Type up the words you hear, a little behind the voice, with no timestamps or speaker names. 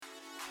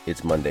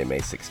It's Monday, May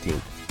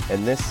 16th,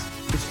 and this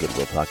is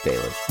Goodwill Talk Daily.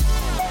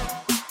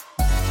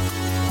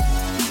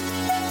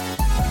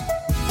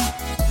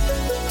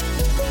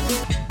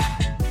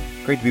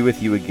 Great to be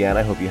with you again.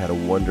 I hope you had a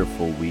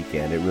wonderful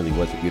weekend. It really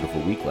was a beautiful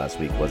week last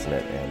week, wasn't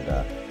it?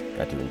 And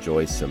got to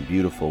enjoy some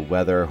beautiful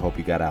weather. Hope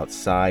you got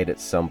outside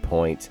at some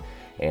point.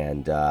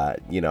 And,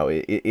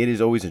 it is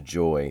always a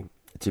joy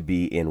to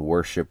be in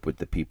worship with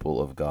the people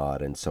of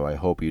God. And so I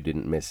hope you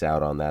didn't miss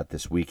out on that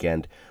this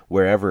weekend,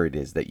 wherever it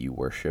is that you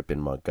worship,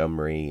 in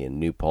Montgomery, in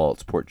New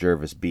Paltz, Port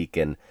Jervis,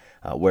 Beacon,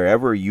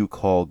 wherever you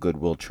call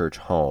Goodwill Church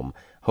home.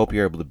 Hope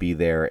you're able to be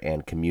there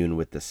and commune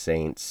with the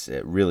saints.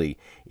 It really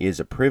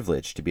is a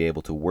privilege to be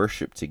able to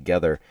worship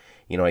together.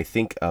 You know, I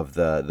think of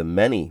the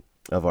many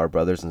of our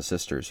brothers and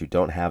sisters who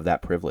don't have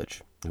that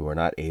privilege, who are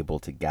not able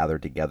to gather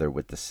together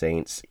with the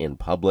saints in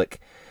public.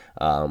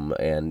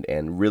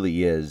 And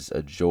really is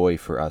a joy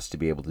for us to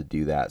be able to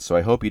do that. So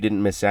I hope you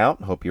didn't miss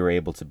out. Hope you were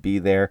able to be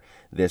there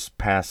this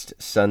past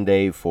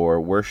Sunday for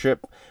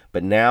worship.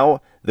 But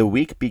now the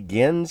week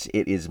begins.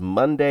 It is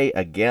Monday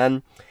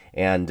again.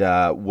 And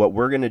what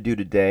we're going to do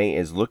today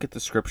is look at the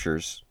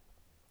scriptures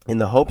in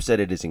the hopes that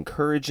it is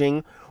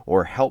encouraging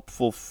or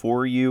helpful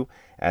for you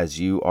as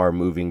you are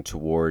moving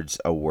towards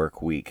a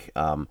work week.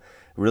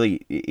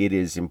 Really, it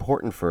is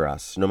important for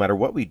us, no matter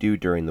what we do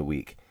during the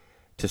week,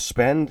 to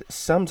spend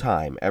some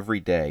time every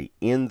day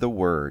in the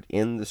Word,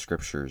 in the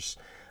Scriptures,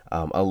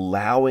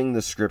 allowing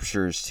the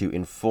Scriptures to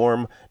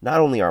inform not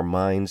only our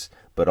minds,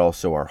 but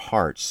also our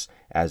hearts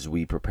as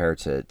we prepare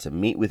to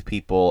meet with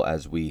people,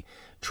 as we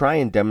try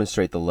and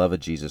demonstrate the love of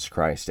Jesus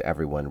Christ to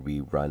everyone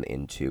we run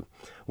into.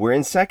 We're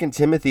in 2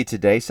 Timothy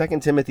today, 2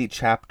 Timothy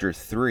chapter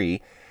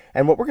 3,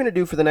 and what we're going to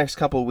do for the next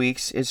couple of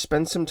weeks is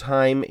spend some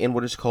time in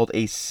what is called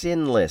a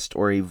sin list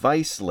or a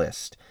vice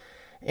list.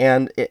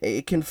 And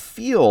it can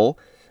feel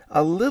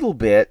a little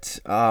bit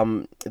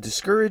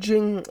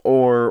discouraging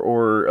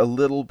or a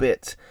little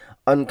bit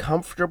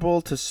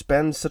uncomfortable to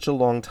spend such a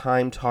long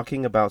time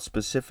talking about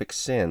specific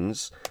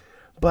sins,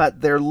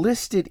 but they're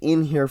listed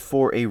in here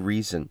for a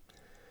reason.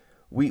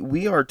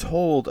 We are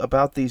told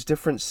about these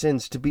different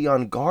sins to be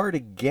on guard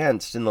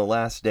against in the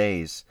last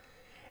days,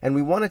 and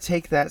we want to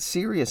take that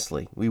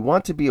seriously. We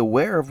want to be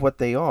aware of what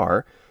they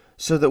are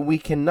so that we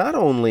can not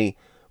only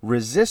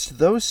resist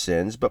those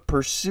sins, but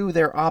pursue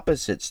their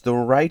opposites, the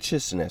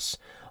righteousness.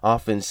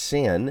 Often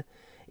sin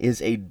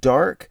is a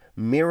dark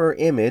mirror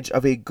image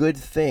of a good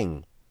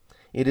thing.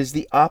 It is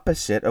the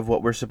opposite of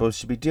what we're supposed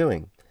to be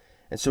doing.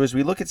 And so as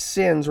we look at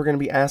sins, we're going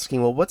to be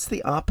asking, well, what's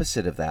the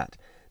opposite of that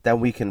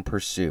we can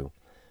pursue?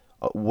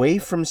 Away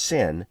from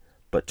sin,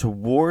 but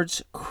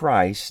towards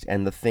Christ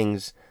and the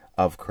things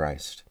of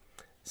Christ.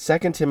 2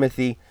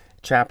 Timothy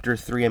chapter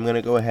 3, I'm going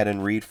to go ahead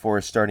and read for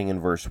us starting in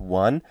verse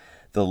 1.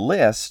 The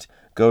list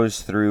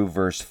goes through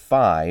verse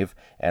 5,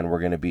 and we're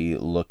going to be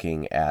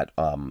looking at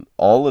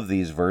all of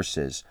these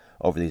verses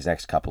over these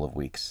next couple of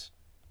weeks.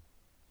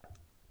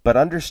 But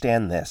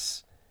understand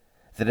this,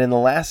 that in the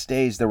last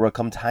days there will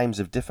come times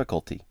of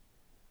difficulty,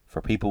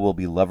 for people will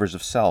be lovers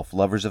of self,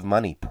 lovers of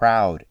money,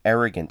 proud,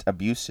 arrogant,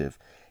 abusive,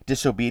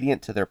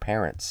 disobedient to their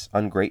parents,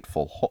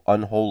 ungrateful,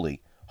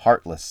 unholy,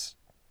 heartless,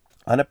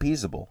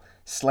 unappeasable,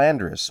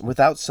 slanderous,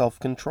 without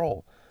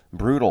self-control,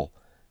 brutal,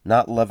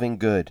 not loving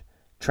good,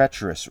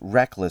 treacherous,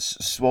 reckless,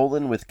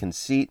 swollen with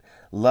conceit,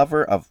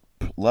 lovers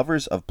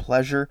of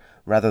pleasure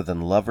rather than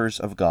lovers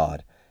of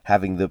God,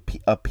 having the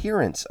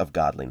appearance of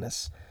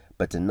godliness,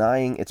 but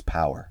denying its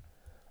power.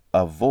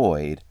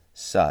 Avoid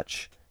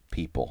such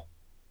people.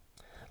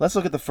 Let's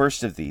look at the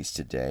first of these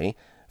today.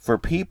 For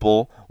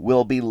people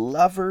will be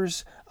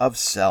lovers of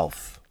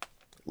self.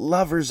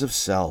 Lovers of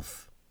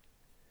self.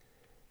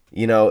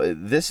 You know,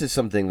 this is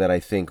something that I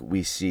think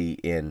we see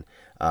in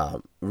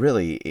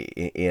really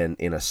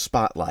in a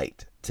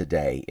spotlight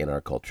today in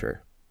our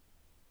culture.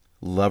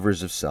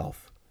 Lovers of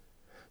self.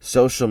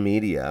 Social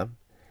media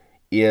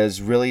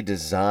is really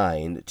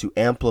designed to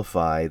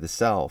amplify the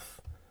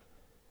self.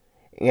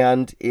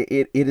 And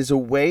it is a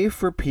way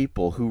for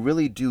people who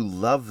really do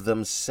love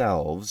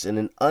themselves in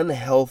an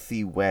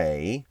unhealthy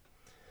way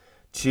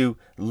to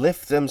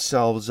lift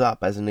themselves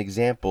up as an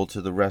example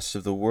to the rest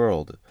of the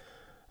world.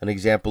 An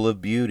example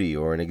of beauty,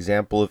 or an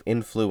example of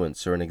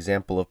influence, or an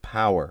example of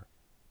power.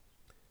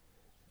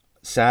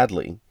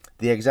 Sadly,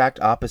 the exact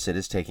opposite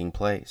is taking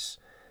place.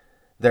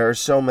 There are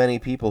so many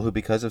people who,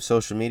 because of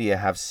social media,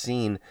 have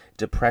seen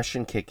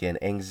depression kick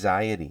in,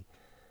 anxiety.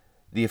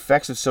 The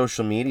effects of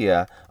social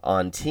media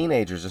on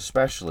teenagers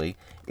especially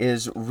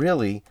is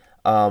really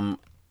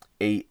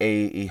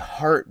a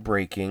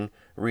heartbreaking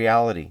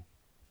reality.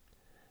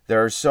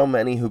 There are so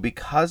many who,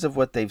 because of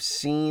what they've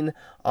seen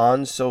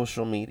on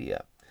social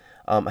media,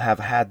 have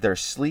had their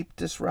sleep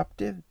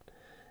disrupted.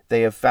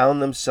 They have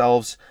found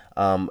themselves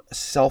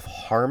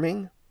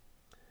self-harming.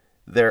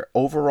 Their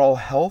overall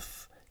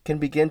health can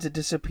begin to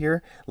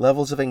disappear.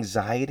 Levels of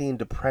anxiety and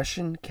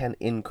depression can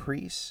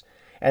increase.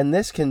 And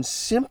this can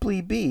simply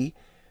be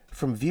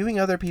from viewing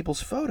other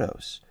people's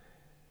photos.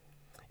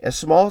 A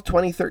small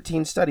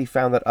 2013 study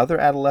found that other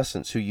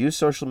adolescents who use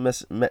social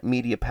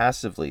media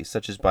passively,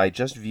 such as by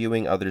just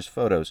viewing others'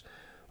 photos,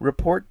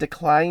 report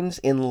declines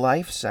in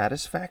life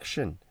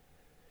satisfaction.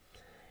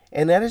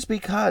 And that is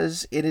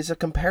because it is a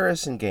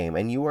comparison game,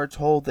 and you are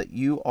told that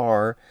you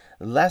are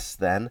less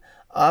than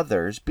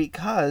others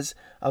because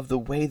of the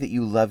way that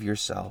you love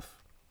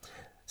yourself.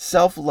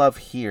 Self-love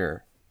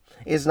here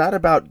is not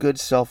about good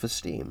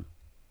self-esteem.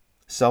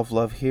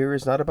 Self-love here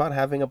is not about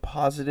having a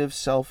positive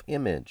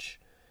self-image.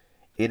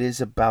 It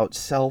is about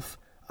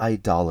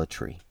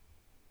self-idolatry.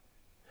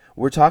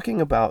 We're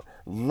talking about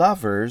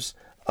lovers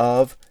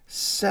of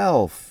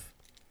self.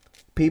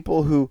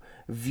 People who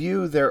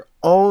view their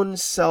own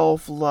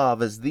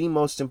self-love as the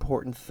most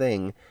important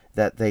thing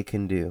that they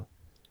can do.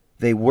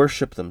 They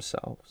worship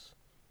themselves.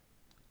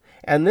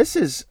 And this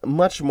is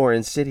much more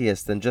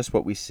insidious than just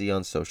what we see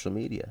on social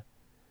media.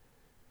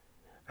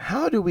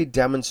 How do we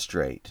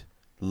demonstrate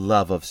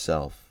love of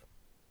self?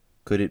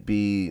 Could it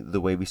be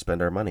the way we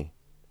spend our money?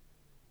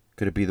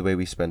 Could it be the way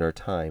we spend our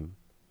time?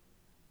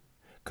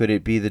 Could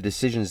it be the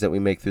decisions that we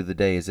make through the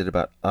day? Is it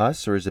about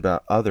us, or is it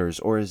about others,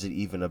 or is it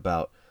even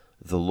about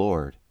the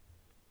Lord?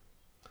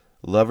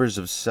 Lovers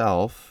of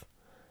self,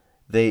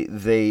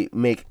 they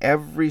make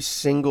every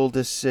single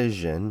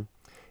decision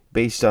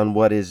based on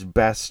what is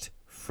best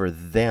for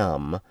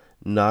them,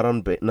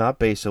 not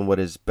based on what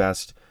is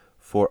best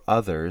for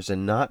others,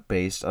 and not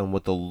based on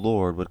what the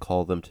Lord would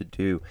call them to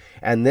do.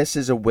 And this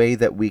is a way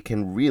that we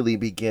can really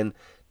begin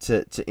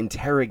to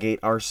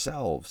interrogate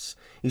ourselves.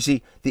 You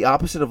see, the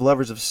opposite of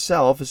lovers of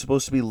self is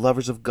supposed to be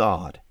lovers of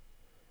God.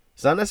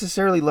 It's not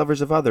necessarily lovers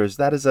of others.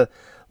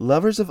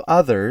 Lovers of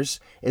others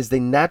is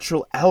the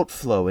natural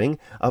outflowing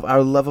of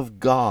our love of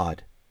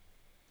God.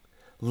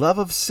 Love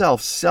of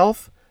self,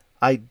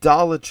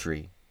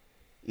 self-idolatry,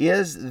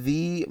 is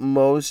the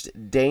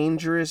most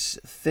dangerous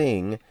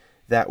thing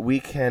that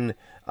we can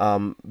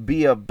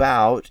be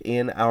about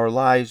in our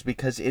lives,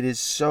 because it is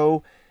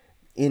so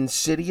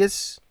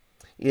insidious,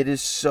 it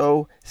is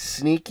so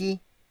sneaky,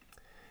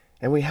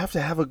 and we have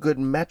to have a good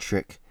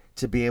metric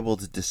to be able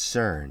to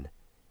discern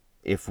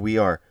if we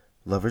are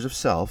lovers of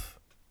self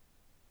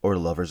or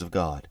lovers of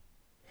God.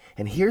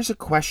 And here's a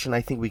question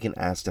I think we can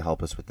ask to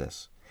help us with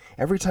this.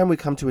 Every time we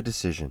come to a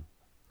decision,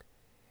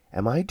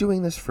 am I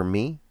doing this for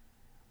me,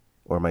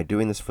 or am I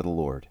doing this for the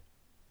Lord?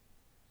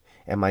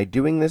 Am I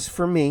doing this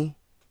for me,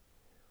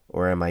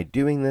 or am I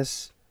doing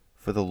this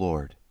for the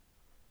Lord?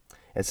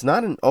 It's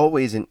not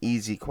always an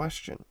easy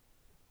question.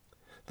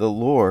 The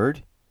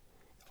Lord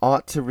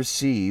ought to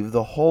receive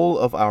the whole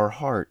of our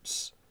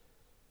hearts.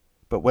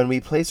 But when we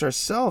place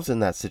ourselves in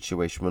that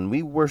situation, when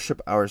we worship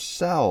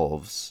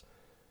ourselves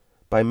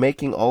by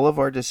making all of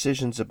our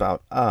decisions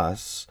about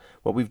us,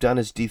 what we've done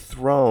is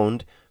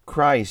dethroned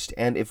Christ.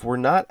 And if we're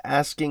not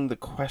asking the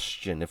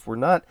question, if we're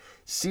not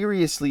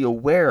seriously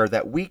aware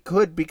that we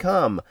could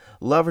become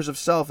lovers of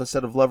self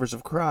instead of lovers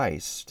of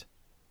Christ,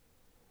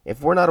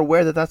 if we're not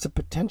aware that that's a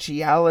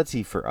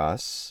potentiality for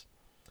us,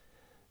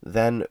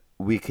 then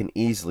we can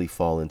easily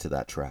fall into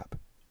that trap.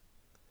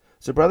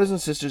 So brothers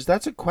and sisters,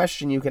 that's a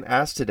question you can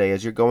ask today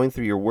as you're going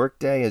through your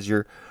workday, as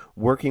you're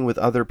working with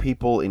other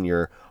people in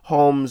your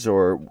homes,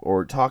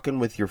 or talking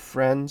with your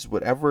friends,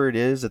 whatever it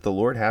is that the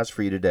Lord has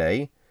for you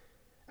today.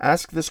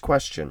 Ask this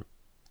question: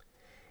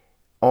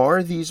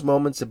 are these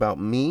moments about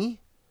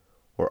me,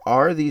 or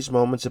are these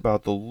moments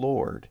about the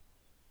Lord?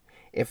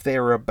 If they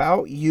are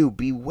about you,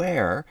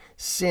 beware,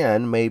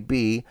 sin may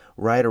be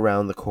right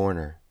around the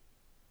corner.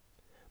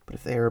 But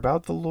if they are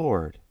about the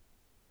Lord,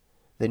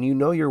 then you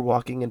know you're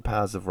walking in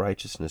paths of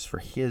righteousness for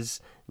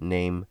His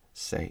name's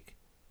sake.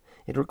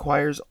 It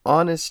requires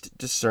honest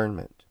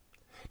discernment.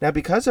 Now,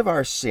 because of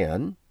our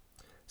sin,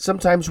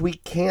 sometimes we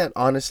can't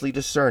honestly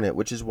discern it,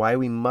 which is why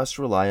we must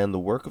rely on the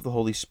work of the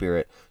Holy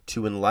Spirit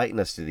to enlighten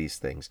us to these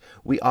things.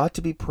 We ought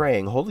to be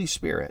praying, Holy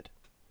Spirit,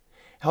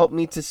 help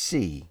me to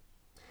see,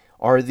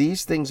 are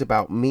these things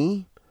about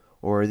me,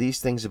 or are these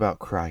things about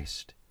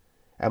Christ?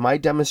 Am I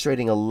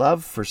demonstrating a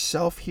love for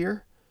self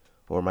here,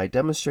 or am I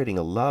demonstrating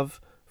a love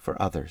for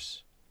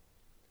others?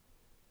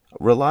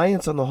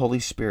 Reliance on the Holy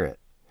Spirit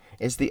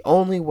is the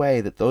only way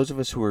that those of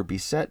us who are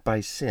beset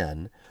by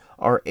sin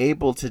are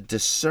able to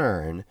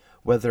discern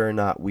whether or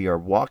not we are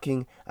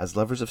walking as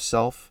lovers of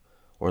self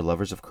or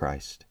lovers of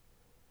Christ.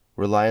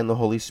 Rely on the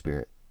Holy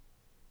Spirit.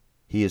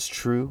 He is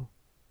true,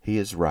 He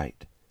is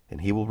right,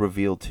 and He will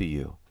reveal to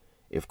you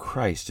if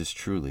Christ is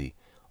truly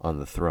on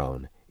the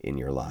throne in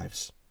your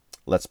lives.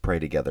 Let's pray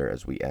together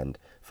as we end.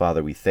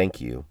 Father, we thank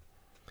you.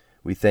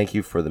 We thank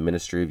you for the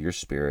ministry of your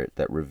Spirit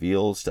that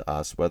reveals to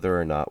us whether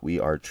or not we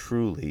are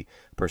truly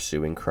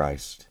pursuing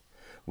Christ.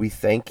 We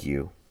thank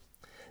you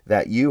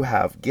that you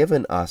have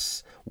given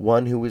us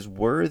one who is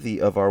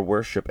worthy of our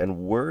worship and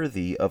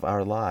worthy of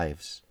our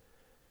lives.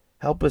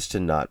 Help us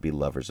to not be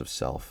lovers of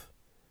self.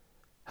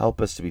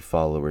 Help us to be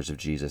followers of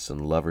Jesus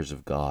and lovers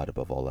of God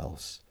above all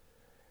else.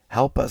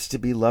 Help us to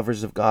be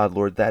lovers of God,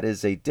 Lord. That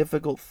is a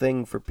difficult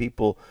thing for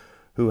people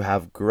who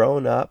have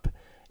grown up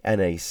in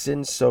a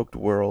sin-soaked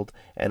world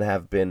and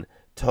have been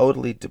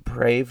totally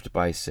depraved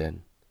by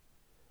sin.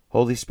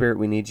 Holy Spirit,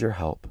 we need your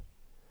help.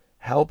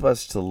 Help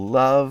us to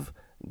love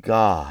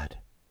God,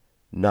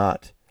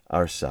 not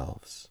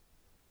ourselves.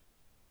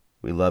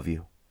 We love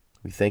you.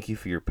 We thank you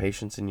for your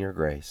patience and your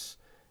grace.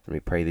 And we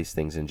pray these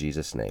things in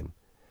Jesus' name.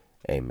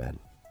 Amen.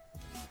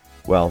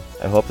 Well,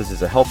 I hope this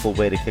is a helpful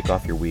way to kick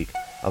off your week.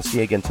 I'll see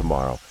you again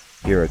tomorrow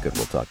here at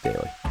Goodwill Talk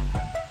Daily.